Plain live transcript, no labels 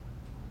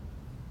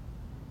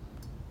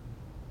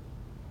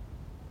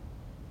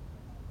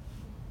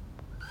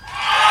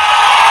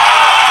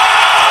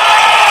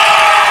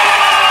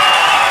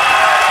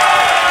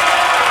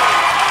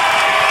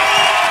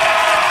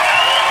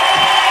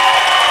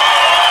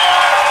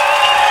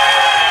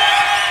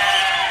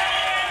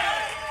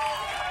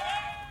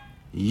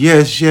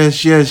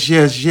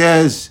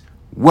Yes.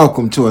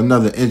 Welcome to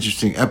another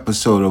interesting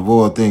episode of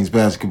All Things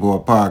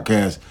Basketball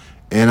Podcast.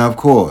 And of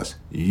course,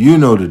 you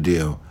know the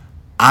deal.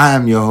 I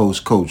am your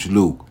host, Coach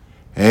Luke.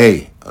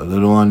 Hey, a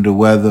little under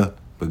weather,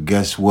 but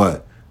guess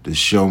what? The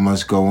show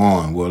must go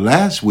on. Well,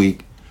 last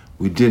week,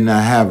 we did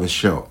not have a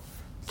show.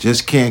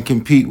 Just can't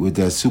compete with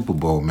that Super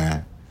Bowl,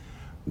 man.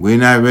 We're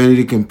not ready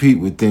to compete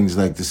with things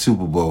like the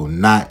Super Bowl.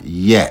 Not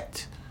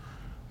yet.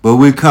 But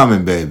we're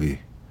coming, baby.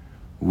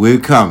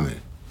 We're coming.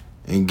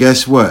 And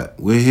guess what?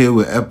 We're here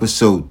with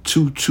episode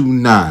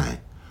 229,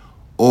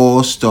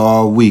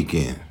 All-Star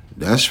Weekend.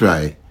 That's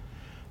right.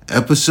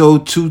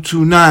 Episode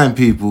 229,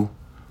 people.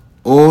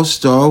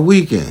 All-Star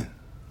Weekend.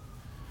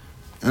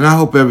 And I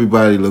hope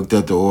everybody looked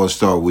at the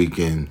All-Star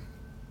Weekend.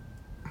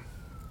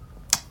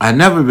 I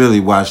never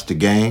really watched the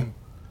game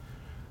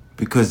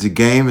because the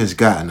game has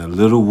gotten a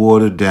little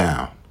watered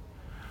down.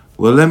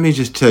 Well, let me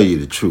just tell you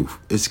the truth.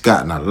 It's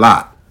gotten a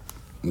lot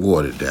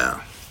watered down.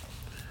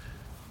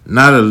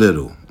 Not a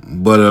little,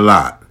 but a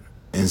lot.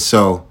 And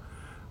so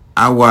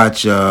I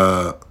watch,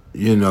 the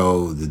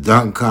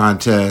dunk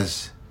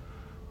contest,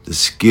 the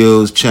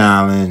skills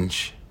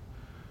challenge,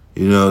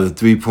 the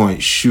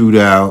three-point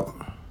shootout.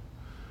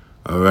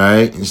 All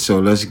right? And so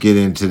let's get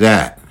into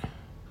that.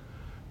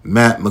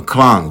 Matt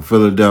McClung,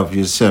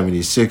 Philadelphia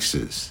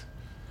 76ers.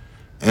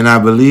 And I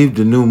believe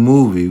the new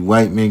movie,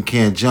 White Men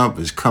Can't Jump,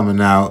 is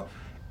coming out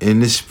in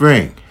the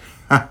spring.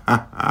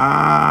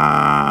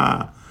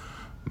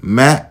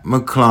 Matt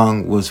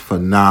McClung was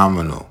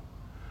phenomenal.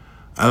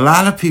 A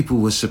lot of people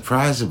were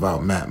surprised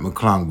about Matt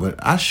McClung, but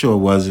I sure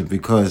wasn't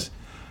because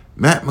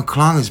Matt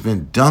McClung has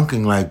been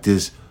dunking like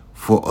this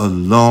for a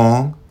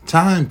long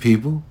time,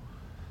 people.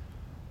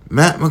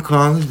 Matt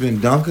McClung has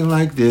been dunking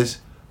like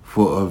this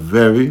for a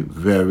very,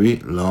 very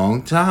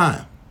long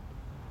time.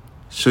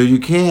 So you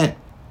can't,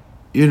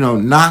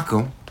 knock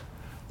him.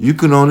 You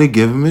can only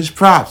give him his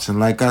props. And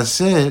like I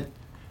said,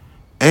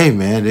 hey,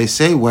 man, they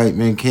say white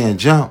men can't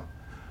jump.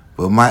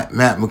 But Matt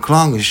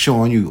McClung is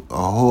showing you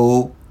a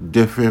whole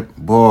different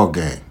ball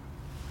game.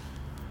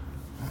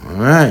 All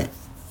right.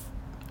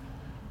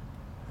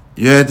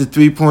 You had the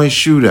three-point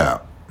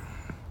shootout.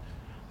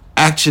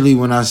 Actually,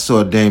 when I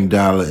saw Dame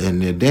Dollar in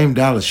there, Dame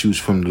Dollar shoots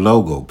from the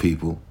logo,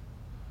 people.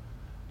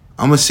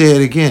 I'm going to say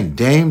it again.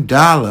 Dame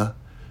Dollar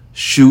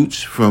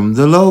shoots from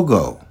the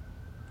logo.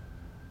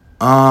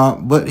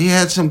 But he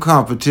had some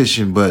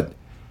competition. But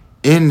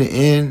in the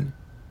end,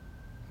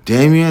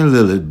 Damian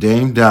Lillard,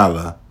 Dame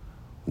Dollar,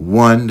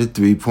 won the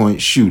three-point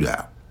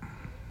shootout.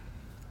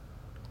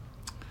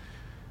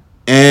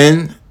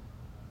 And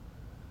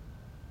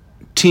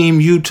Team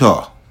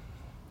Utah,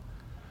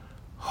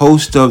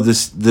 host of the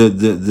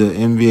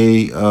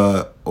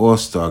NBA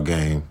All-Star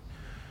Game,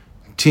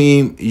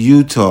 Team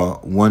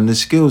Utah won the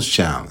skills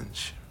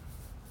challenge.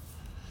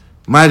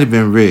 Might have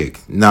been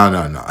rigged. No.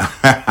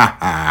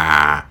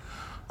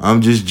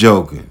 I'm just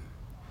joking.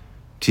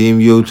 Team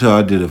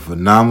Utah did a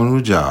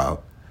phenomenal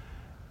job.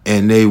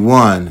 And they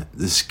won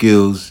the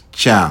skills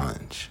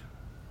challenge.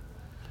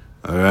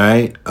 All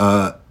right.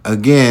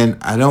 Again,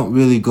 I don't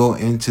really go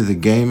into the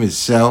game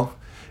itself.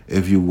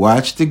 If you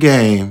watch the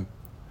game,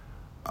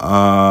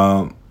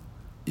 Team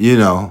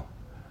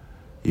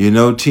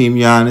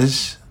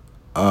Giannis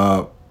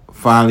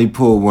finally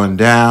pulled one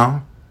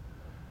down.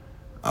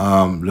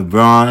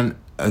 LeBron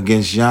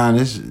against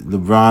Giannis.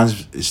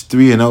 LeBron is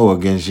 3-0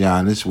 against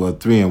Giannis. Well,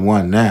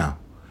 3-1 now.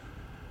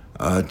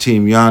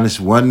 Team Giannis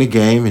won the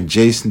game, and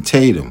Jason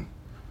Tatum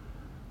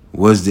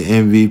was the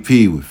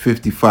MVP with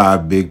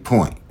 55 big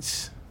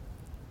points.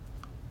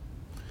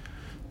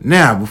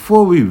 Now,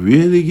 before we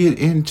really get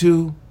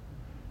into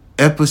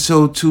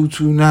episode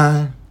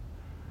 229,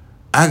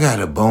 I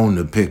got a bone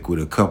to pick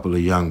with a couple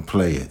of young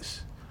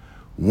players.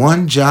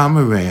 One Ja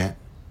Morant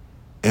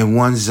and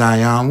one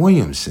Zion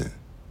Williamson.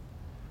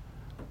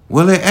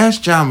 Well, they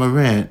asked Ja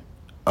Morant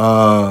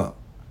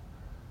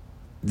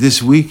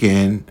this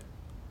weekend,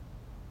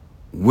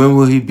 when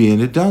will he be in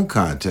the dunk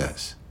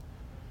contest?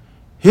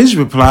 His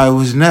reply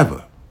was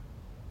never.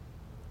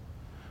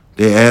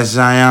 They asked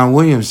Zion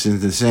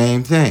Williamson the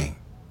same thing.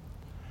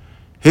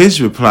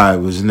 His reply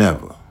was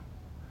never.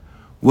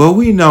 Well,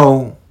 we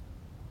know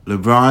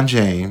LeBron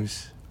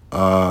James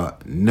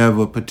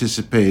never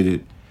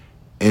participated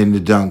in the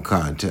dunk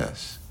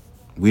contest.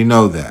 We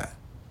know that.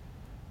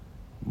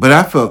 But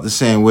I felt the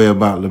same way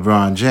about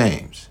LeBron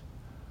James.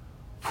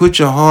 Put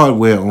your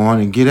hardware on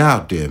and get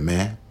out there,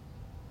 man.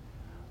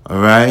 All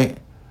right?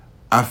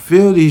 I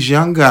feel these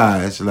young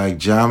guys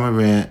like Ja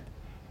Morant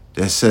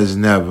that says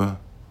never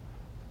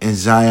and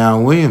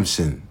Zion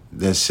Williamson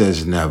that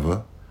says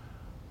never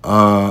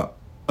are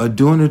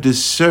doing a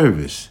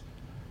disservice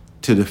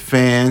to the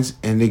fans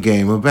in the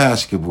game of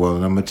basketball,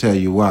 and I'm going to tell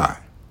you why.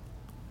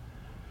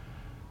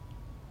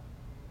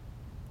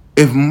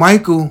 If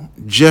Michael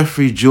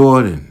Jeffrey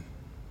Jordan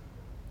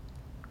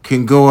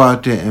can go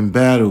out there and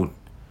battle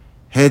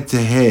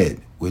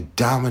head-to-head with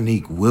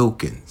Dominique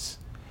Wilkins,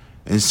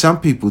 and some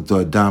people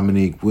thought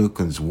Dominique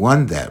Wilkins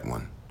won that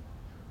one.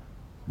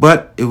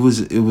 But it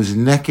was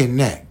neck and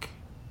neck.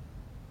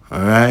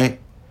 All right?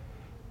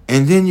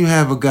 And then you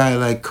have a guy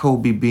like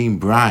Kobe Bean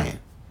Bryant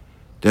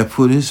that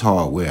put his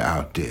hardware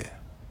out there.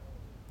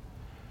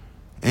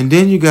 And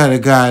then you got a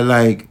guy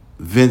like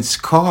Vince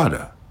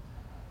Carter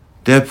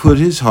that put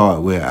his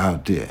hardware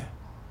out there.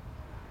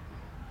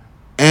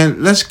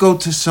 And let's go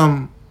to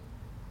some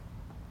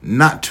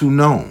not too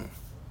known.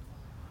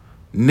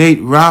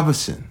 Nate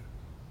Robinson,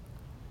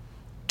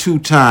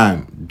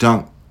 2-time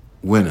dunk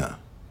winner.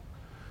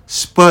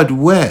 Spud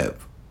Webb,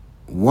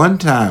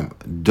 1-time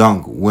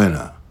dunk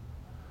winner.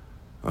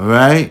 All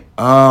right?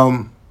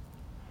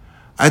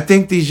 I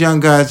think these young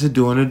guys are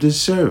doing a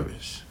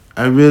disservice.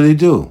 I really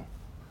do.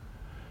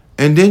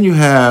 And then you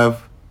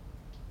have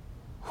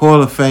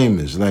Hall of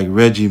Famers like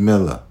Reggie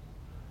Miller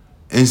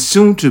and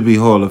soon to be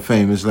Hall of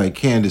Famers like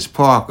Candace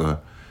Parker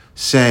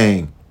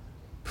saying,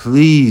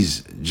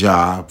 please,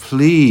 Ja,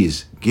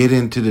 please get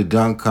into the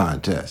dunk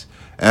contest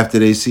after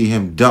they see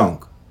him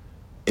dunk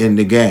in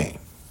the game.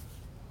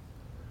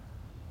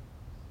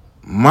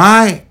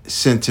 My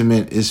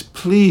sentiment is,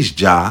 please,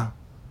 Ja,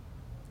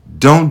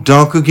 don't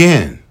dunk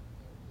again.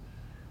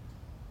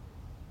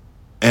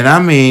 And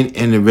I mean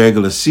in the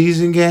regular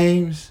season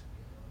games,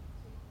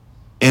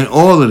 in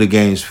all of the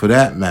games for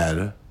that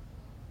matter.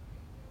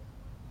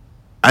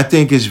 I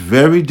think it's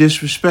very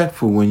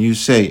disrespectful when you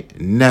say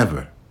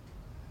never.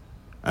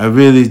 I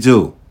really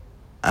do.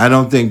 I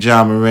don't think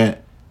Ja Morant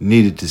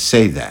needed to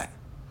say that.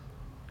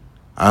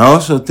 I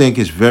also think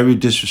it's very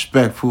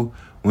disrespectful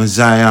when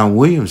Zion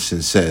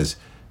Williamson says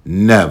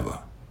never.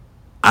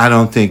 I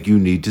don't think you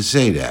need to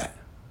say that.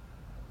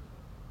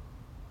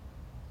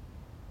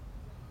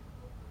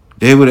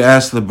 They would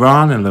ask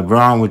LeBron, and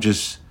LeBron would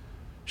just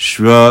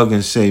shrug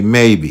and say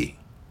maybe.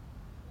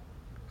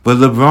 But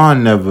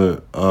LeBron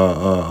never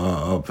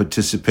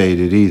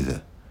participated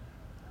either.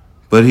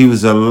 But he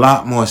was a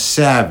lot more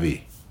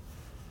savvy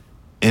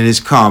in his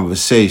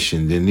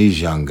conversation than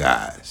these young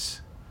guys.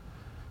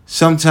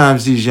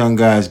 Sometimes these young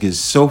guys get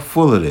so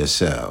full of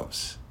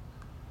themselves.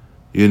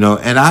 And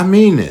I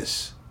mean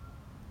this.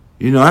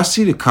 I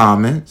see the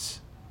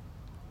comments.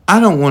 I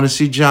don't want to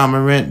see Ja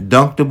Morant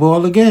dunk the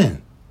ball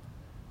again.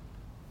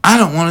 I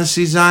don't want to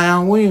see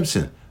Zion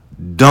Williamson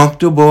dunk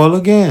the ball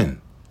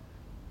again.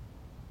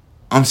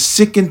 I'm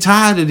sick and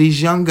tired of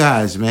these young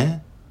guys,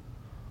 man.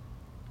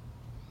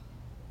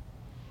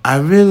 I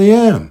really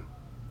am.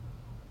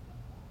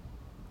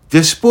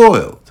 They're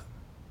spoiled.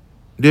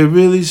 They're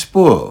really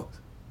spoiled.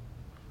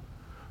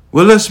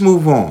 Well, let's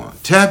move on.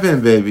 Tap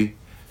in, baby.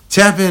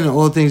 Tap in to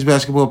All Things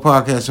Basketball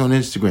Podcast on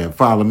Instagram.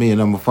 Follow me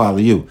and I'm going to follow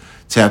you.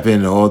 Tap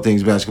in to All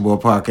Things Basketball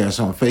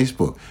Podcast on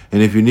Facebook.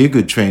 And if you need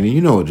good training,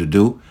 you know what to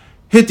do.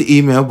 Hit the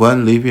email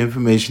button, leave your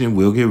information, and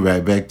we'll get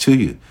right back to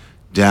you.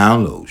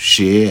 Download,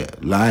 share,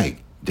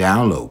 like,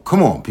 download.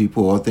 Come on,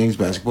 people. All Things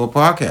Basketball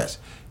Podcast.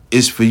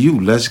 It's for you.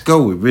 Let's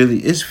go. It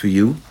really is for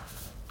you.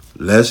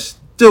 Let's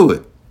do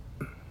it.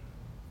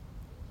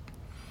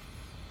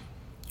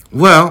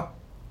 Well,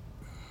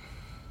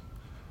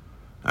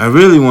 I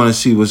really want to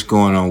see what's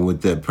going on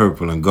with that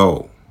purple and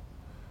gold.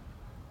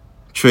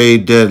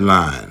 Trade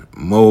deadline.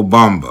 Mo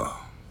Bamba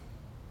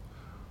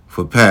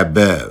for Pat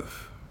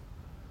Bev.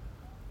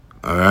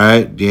 All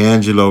right.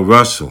 D'Angelo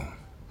Russell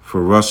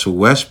for Russell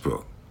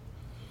Westbrook.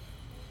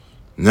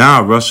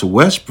 Now Russell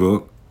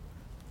Westbrook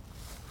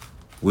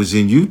was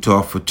in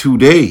Utah for 2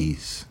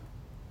 days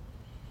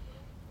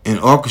and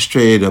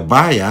orchestrated a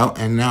buyout,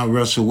 and now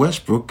Russell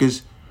Westbrook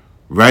is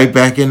right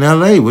back in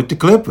LA with the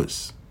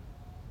Clippers.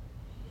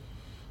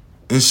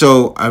 And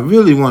so I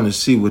really want to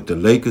see what the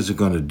Lakers are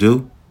going to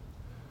do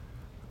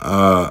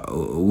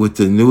with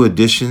the new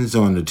additions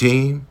on the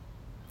team.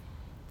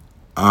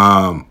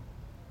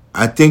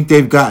 I think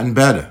they've gotten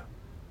better.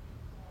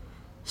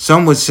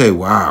 Some would say,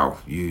 wow,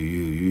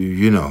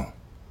 you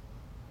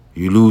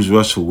lose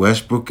Russell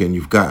Westbrook and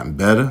you've gotten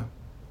better.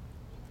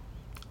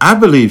 I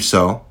believe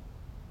so.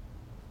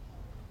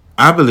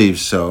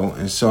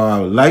 And so I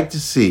would like to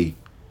see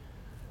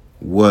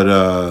what,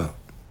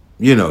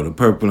 the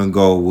purple and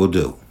gold will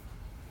do.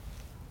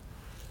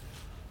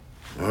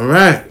 All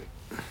right.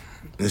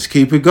 Let's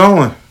keep it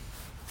going.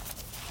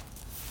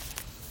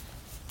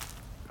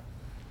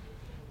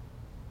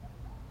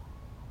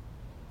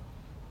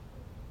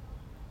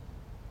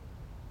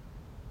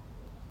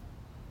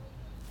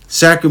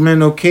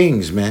 Sacramento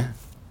Kings, man.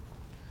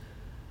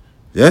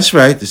 That's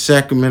right. The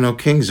Sacramento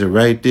Kings are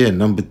right there,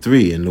 number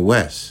 3 in the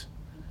West.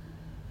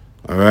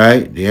 All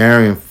right.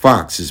 De'Aaron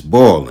Fox is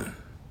balling.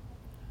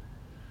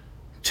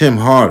 Tim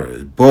Hardaway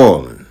is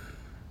balling.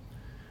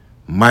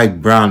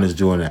 Mike Brown is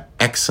doing an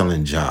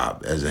excellent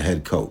job as a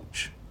head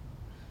coach.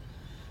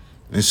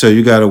 And so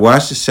you got to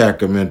watch the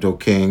Sacramento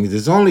Kings.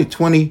 There's only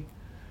 23,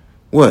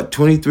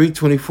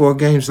 24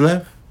 games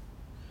left?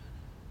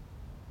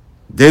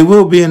 They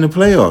will be in the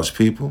playoffs,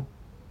 people.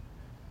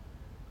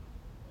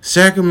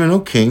 Sacramento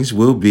Kings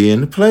will be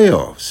in the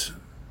playoffs.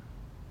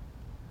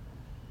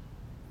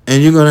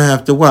 And you're going to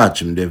have to watch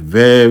them. They're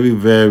very,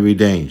 very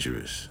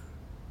dangerous.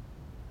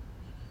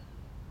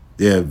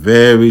 They're a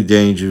very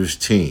dangerous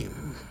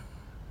team.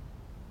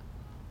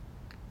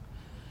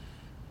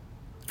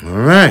 All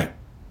right.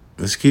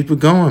 Let's keep it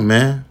going,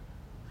 man.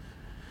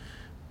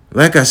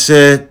 Like I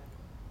said,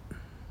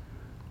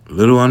 a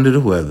little under the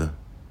weather,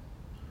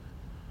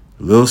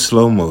 a little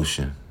slow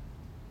motion,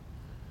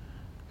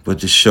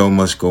 but the show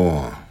must go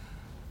on.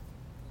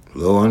 A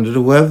little under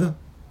the weather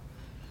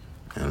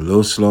and a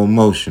little slow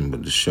motion,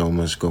 but the show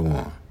must go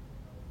on.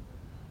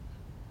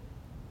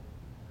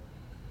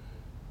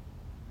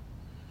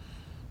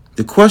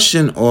 The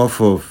question off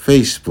of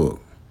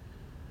Facebook: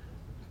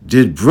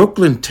 did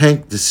Brooklyn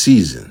tank the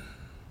season?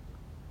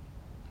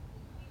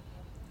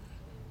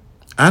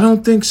 I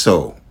don't think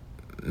so.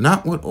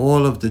 Not with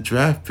all of the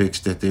draft picks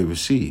that they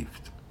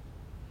received.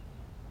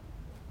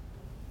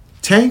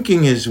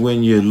 Tanking is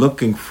when you're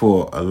looking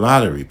for a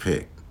lottery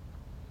pick.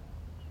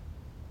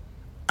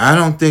 I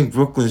don't think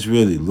Brooklyn's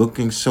really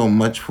looking so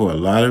much for a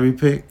lottery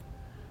pick,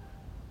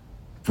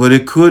 but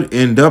it could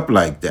end up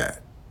like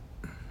that.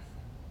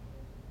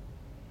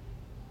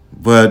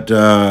 But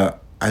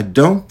I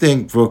don't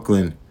think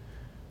Brooklyn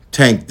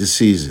tanked the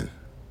season.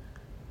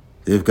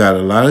 They've got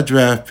a lot of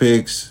draft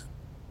picks.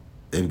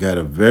 They've got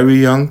a very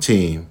young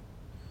team,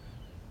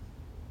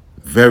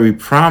 very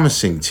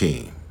promising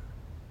team.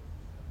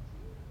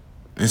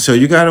 And so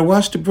you got to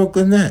watch the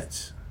Brooklyn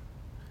Nets.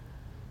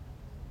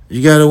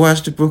 You got to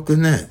watch the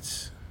Brooklyn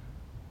Nets.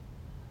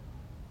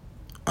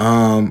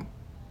 Again,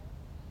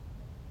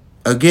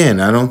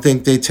 I don't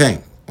think they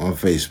tanked on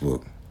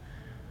Facebook.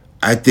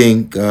 I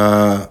think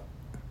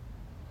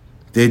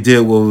they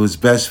did what was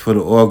best for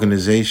the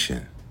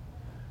organization.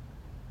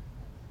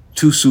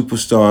 Two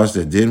superstars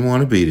that didn't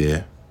want to be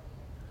there.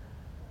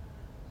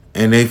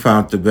 And they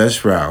found the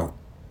best route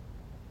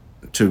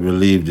to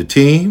relieve the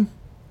team,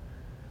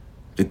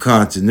 the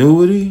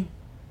continuity,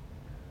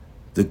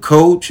 the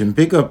coach, and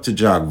big up to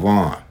Jacque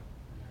Vaughn.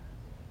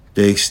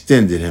 They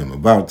extended him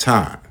about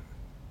time.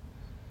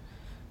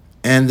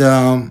 And,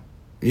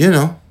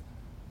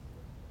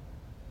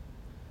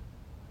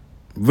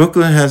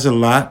 Brooklyn has a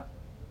lot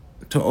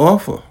to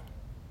offer.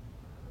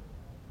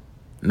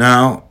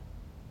 Now,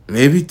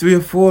 maybe 3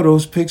 or 4 of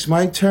those picks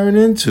might turn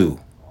into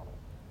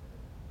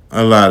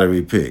a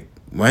lottery pick.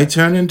 Might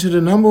turn into the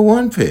number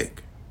 1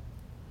 pick.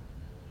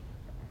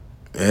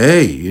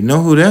 Hey, you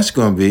know who that's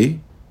going to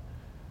be.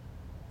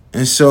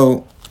 And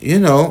so,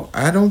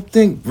 I don't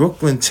think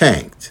Brooklyn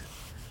tanked.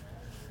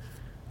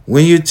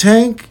 When you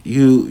tank,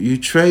 you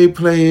trade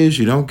players,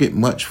 you don't get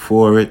much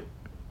for it.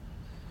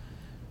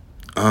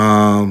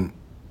 You're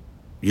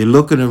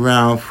looking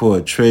around for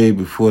a trade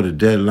before the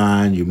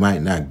deadline, you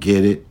might not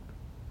get it.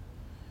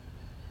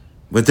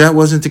 But that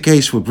wasn't the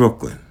case with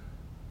Brooklyn.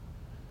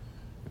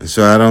 And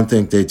so I don't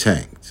think they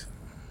tanked.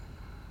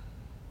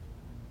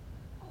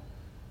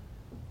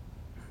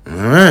 All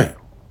right.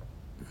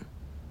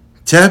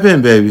 Tap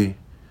in, baby.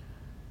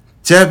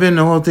 Tap in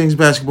to All Things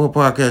Basketball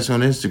Podcast on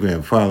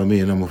Instagram. Follow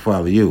me and I'm going to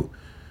follow you.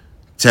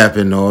 Tap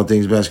in to All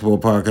Things Basketball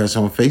Podcast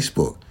on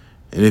Facebook.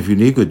 And if you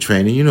need good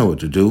training, you know what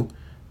to do.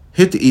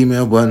 Hit the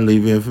email button,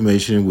 leave your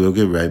information, and we'll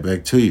get right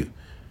back to you.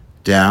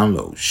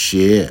 Download,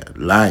 share,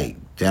 like,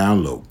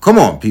 download. Come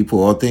on,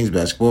 people. All Things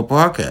Basketball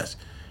Podcast.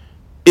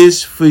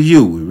 It's for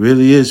you. It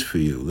really is for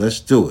you.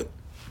 Let's do it.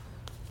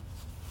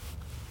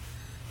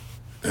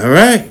 All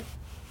right.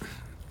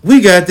 We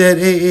got that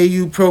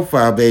AAU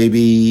profile,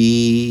 baby.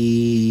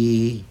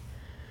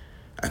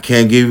 I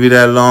can't give you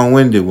that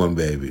long-winded one,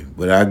 baby,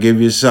 but I'll give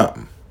you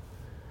something.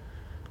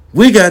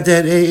 We got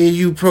that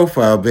AAU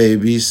profile,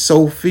 baby.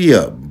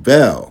 Sophia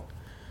Bell,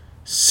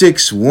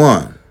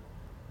 6'1",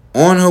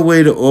 on her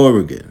way to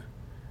Oregon.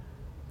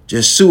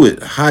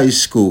 Jesuit High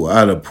School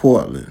out of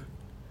Portland.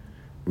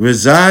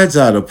 Resides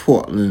out of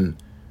Portland.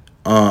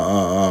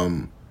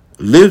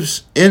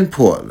 Lives in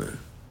Portland.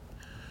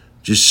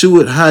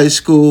 Jesuit High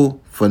School.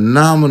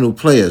 Phenomenal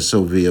player,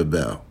 Sophia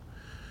Bell.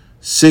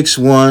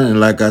 6'1", and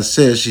like I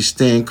said, she's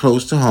staying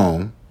close to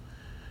home.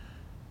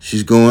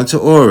 She's going to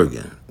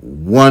Oregon.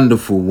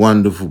 Wonderful,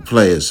 wonderful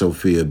player,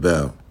 Sophia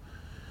Bell.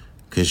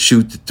 Can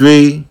shoot the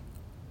 3.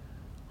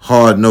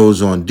 Hard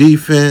nose on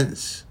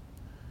defense.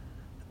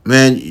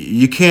 Man,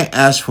 you can't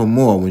ask for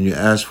more when you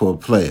ask for a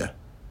player.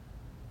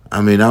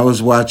 I mean, I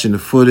was watching the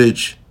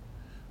footage.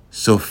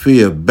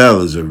 Sophia Bell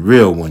is a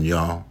real one,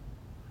 y'all.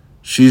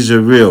 She's a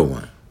real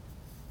one.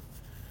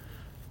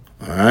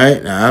 All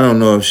right, now I don't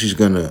know if she's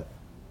going to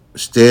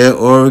stay at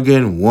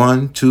Oregon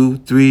 1, 2,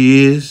 3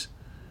 years.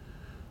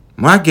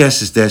 My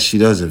guess is that she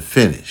doesn't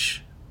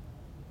finish.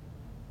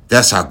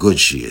 That's how good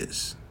she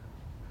is.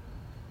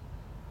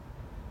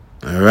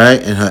 All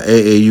right, and her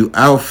AAU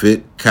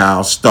outfit,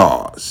 Cal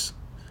Stars.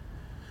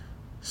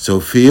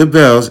 Sophia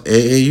Bell's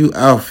AAU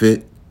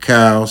outfit,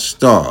 Cal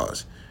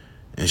Stars.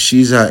 And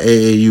she's our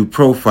AAU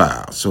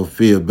profile,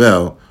 Sophia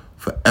Bell,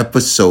 for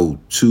episode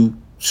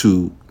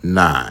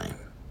 229.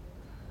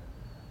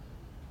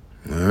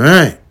 All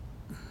right.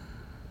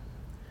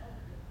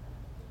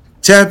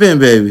 Tap in,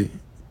 baby.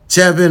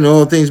 Tap in to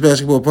All Things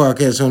Basketball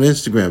Podcast on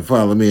Instagram.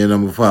 Follow me and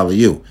I'm going to follow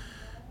you.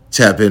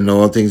 Tap in to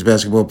All Things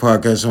Basketball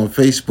Podcast on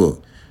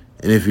Facebook.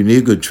 And if you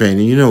need good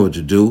training, you know what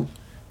to do.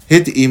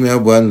 Hit the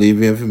email button,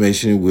 leave your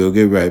information, and we'll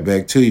get right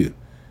back to you.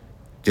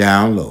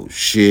 download,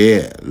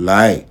 share,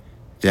 like,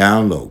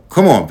 download.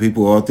 Come on,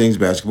 people. All Things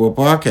Basketball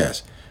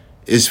Podcast.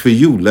 It's for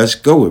you. Let's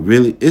go. It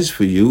really is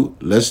for you.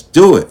 Let's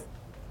do it.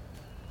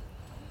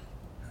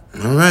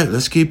 All right,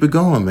 let's keep it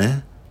going,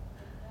 man.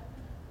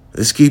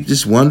 Let's keep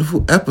this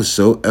wonderful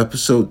episode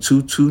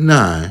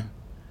 229,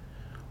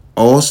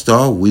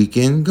 All-Star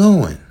Weekend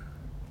going.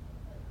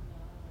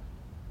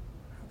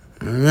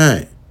 All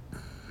right.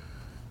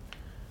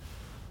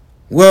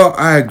 Well,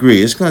 I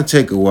agree. It's going to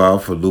take a while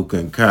for Luka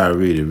and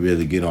Kyrie to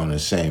really get on the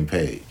same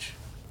page.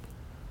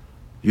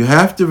 You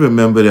have to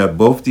remember that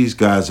both these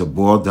guys are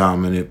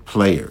ball-dominant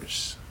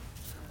players.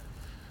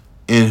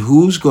 And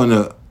who's going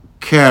to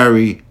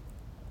carry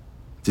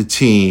the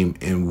team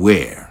and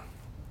where?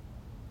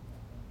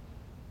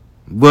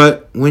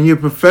 But when you're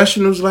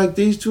professionals like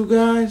these two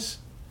guys,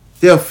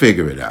 they'll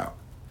figure it out.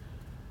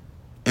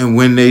 And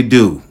when they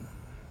do,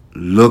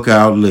 look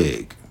out,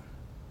 league.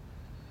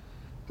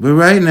 But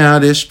right now,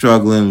 they're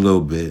struggling a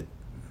little bit.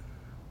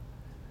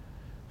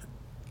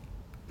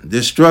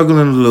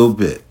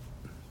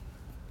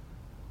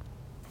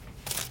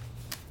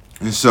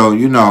 And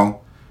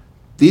so,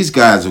 these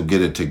guys will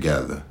get it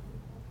together.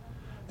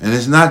 And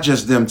it's not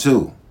just them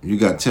two. You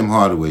got Tim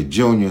Hardaway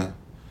Jr.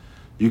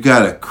 You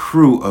got a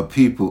crew of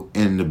people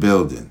in the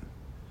building.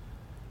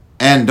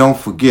 And don't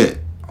forget,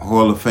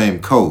 Hall of Fame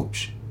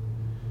coach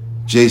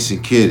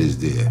Jason Kidd is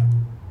there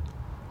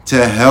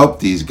to help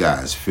these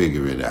guys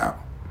figure it out.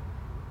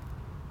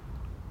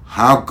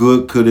 How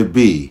good could it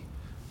be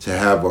to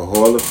have a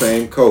Hall of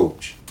Fame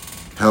coach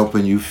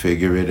helping you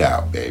figure it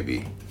out,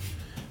 baby?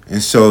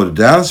 And so the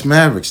Dallas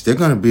Mavericks, they're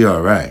going to be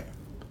all right.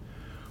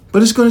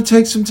 But it's going to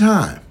take some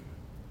time.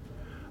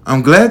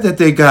 I'm glad that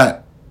they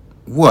got,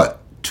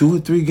 2 or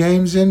 3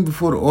 games in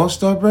before the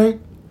All-Star break?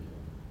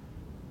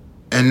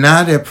 And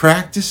now they're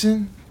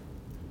practicing?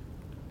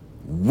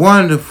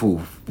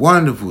 Wonderful,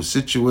 wonderful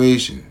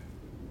situation.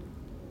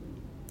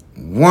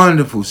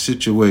 Wonderful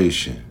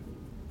situation.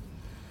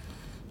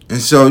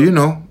 And so,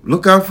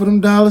 look out for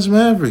them Dallas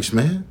Mavericks,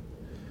 man.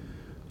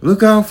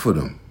 Look out for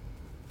them.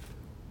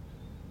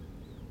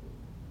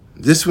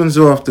 This one's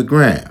off the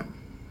gram.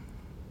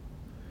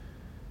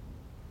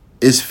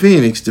 Is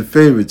Phoenix the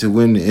favorite to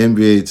win the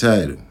NBA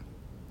title?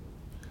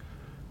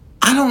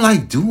 I don't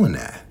like doing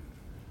that.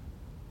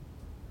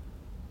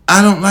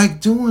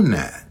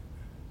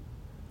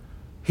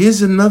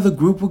 Here's another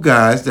group of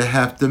guys that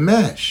have to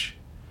mesh.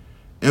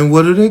 And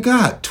what do they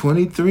got?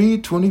 23,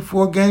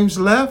 24 games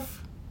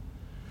left?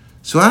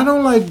 So I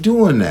don't like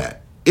doing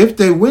that. If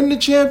they win the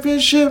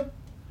championship,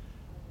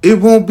 it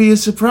won't be a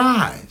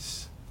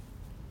surprise.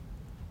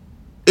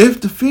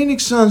 If the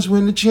Phoenix Suns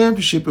win the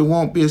championship, it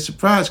won't be a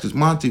surprise because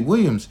Monty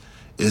Williams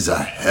is a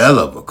hell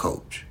of a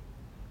coach.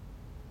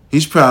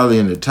 He's probably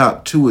in the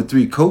top 2 or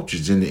 3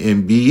 coaches in the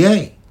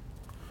NBA.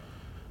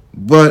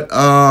 But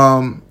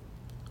I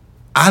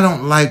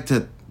don't like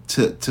to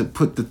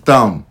put the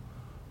thumb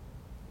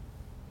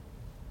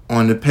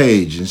on the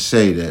page and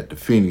say that the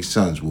Phoenix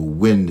Suns will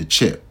win the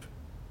chip.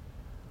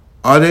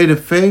 Are they the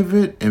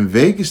favorite? In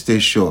Vegas, they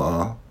sure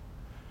are.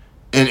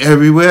 And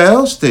everywhere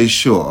else, they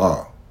sure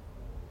are.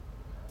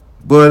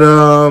 But,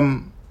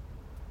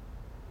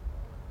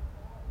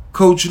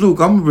 Coach Luke,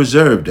 I'm going to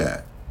reserve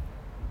that.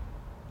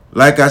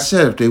 Like I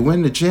said, if they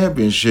win the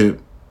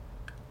championship,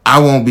 I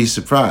won't be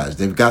surprised.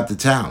 They've got the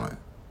talent.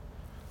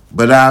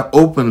 But I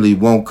openly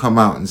won't come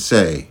out and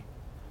say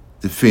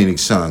the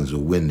Phoenix Suns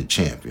will win the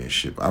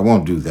championship. I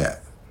won't do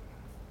that.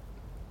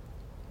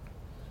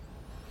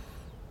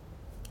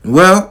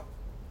 Well,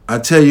 I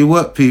tell you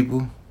what,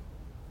 people.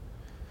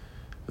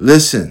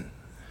 Listen.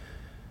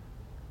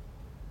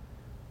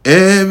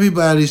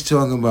 Everybody's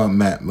talking about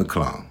Matt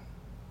McClung.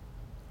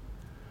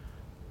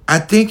 I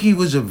think he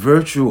was a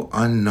virtual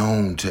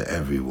unknown to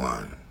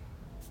everyone.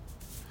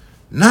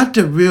 Not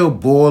the real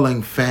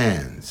balling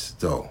fans,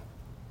 though.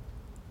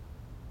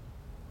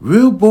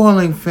 Real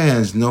balling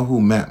fans know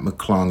who Matt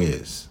McClung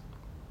is.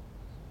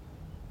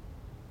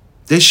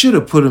 They should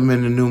have put him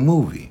in the new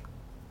movie.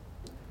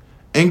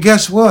 And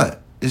guess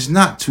what? It's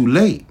not too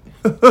late.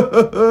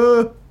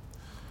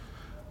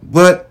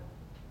 But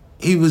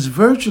he was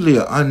virtually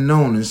an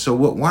unknown. And so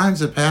what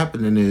winds up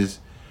happening is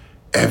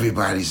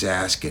everybody's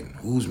asking,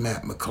 who's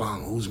Matt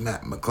McClung? Who's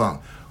Matt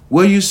McClung?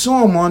 Well, you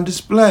saw him on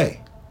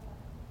display.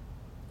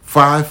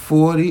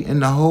 540 in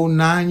the whole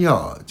 9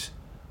 yards.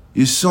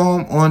 You saw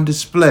him on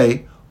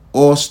display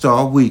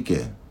All-Star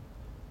Weekend.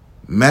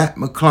 Matt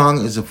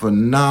McClung is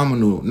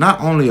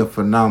not only a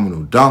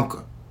phenomenal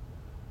dunker,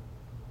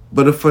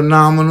 but a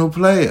phenomenal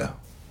player.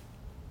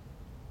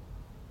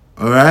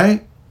 All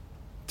right?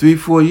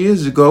 3-4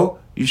 years ago,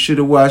 you should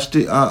have watched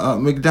the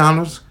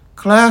McDonald's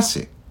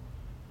Classic.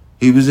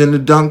 He was in the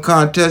dunk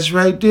contest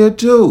right there,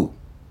 too.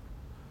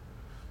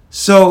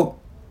 So,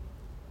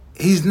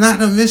 he's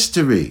not a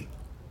mystery.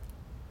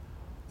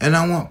 And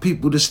I want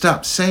people to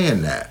stop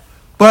saying that.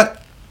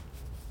 But,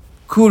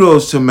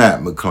 kudos to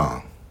Matt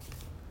McClung.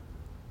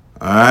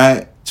 All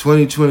right?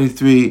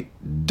 2023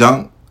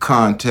 dunk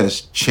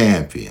contest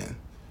champion.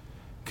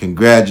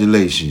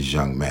 Congratulations,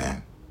 young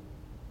man.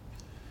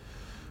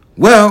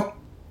 Well,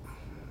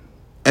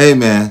 hey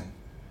man,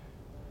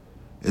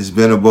 it's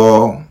been a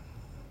ball.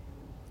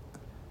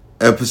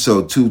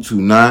 Episode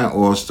 229,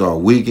 All-Star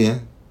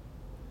Weekend.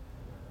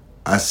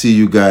 I see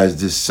you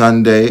guys this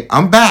Sunday.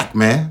 I'm back,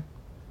 man.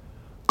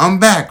 I'm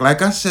back.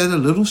 Like I said, a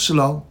little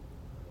slow.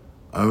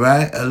 All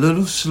right? A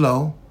little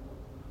slow.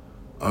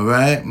 All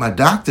right? My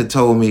doctor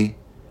told me,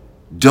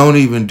 don't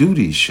even do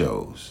these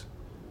shows.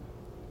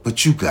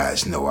 But you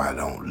guys know I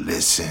don't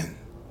listen.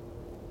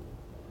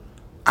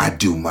 I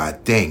do my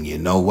thing. You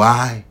know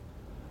why?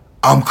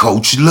 I'm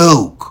Coach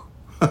Luke.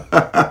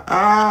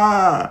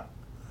 I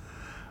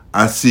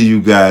see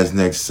you guys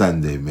next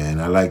Sunday, man.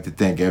 I'd like to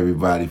thank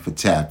everybody for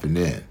tapping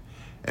in.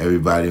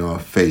 Everybody on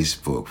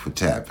Facebook for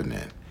tapping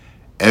in.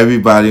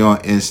 Everybody on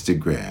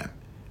Instagram.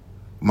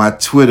 My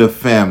Twitter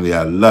family,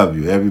 I love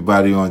you.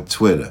 Everybody on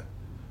Twitter.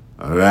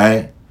 All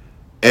right?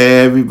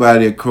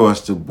 Everybody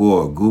across the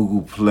board.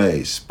 Google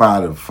Play,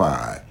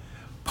 Spotify,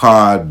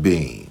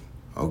 Podbean.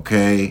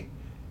 Okay?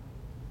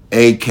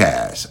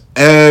 Acast.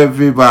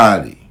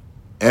 Everybody.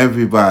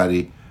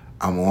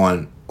 I'm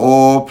on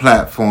all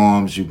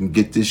platforms. You can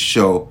get this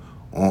show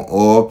on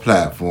all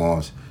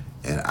platforms.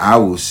 And I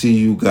will see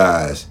you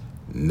guys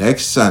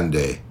next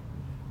Sunday.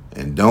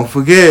 And don't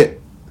forget,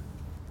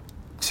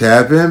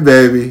 tap in,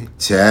 baby.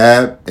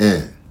 Tap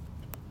in.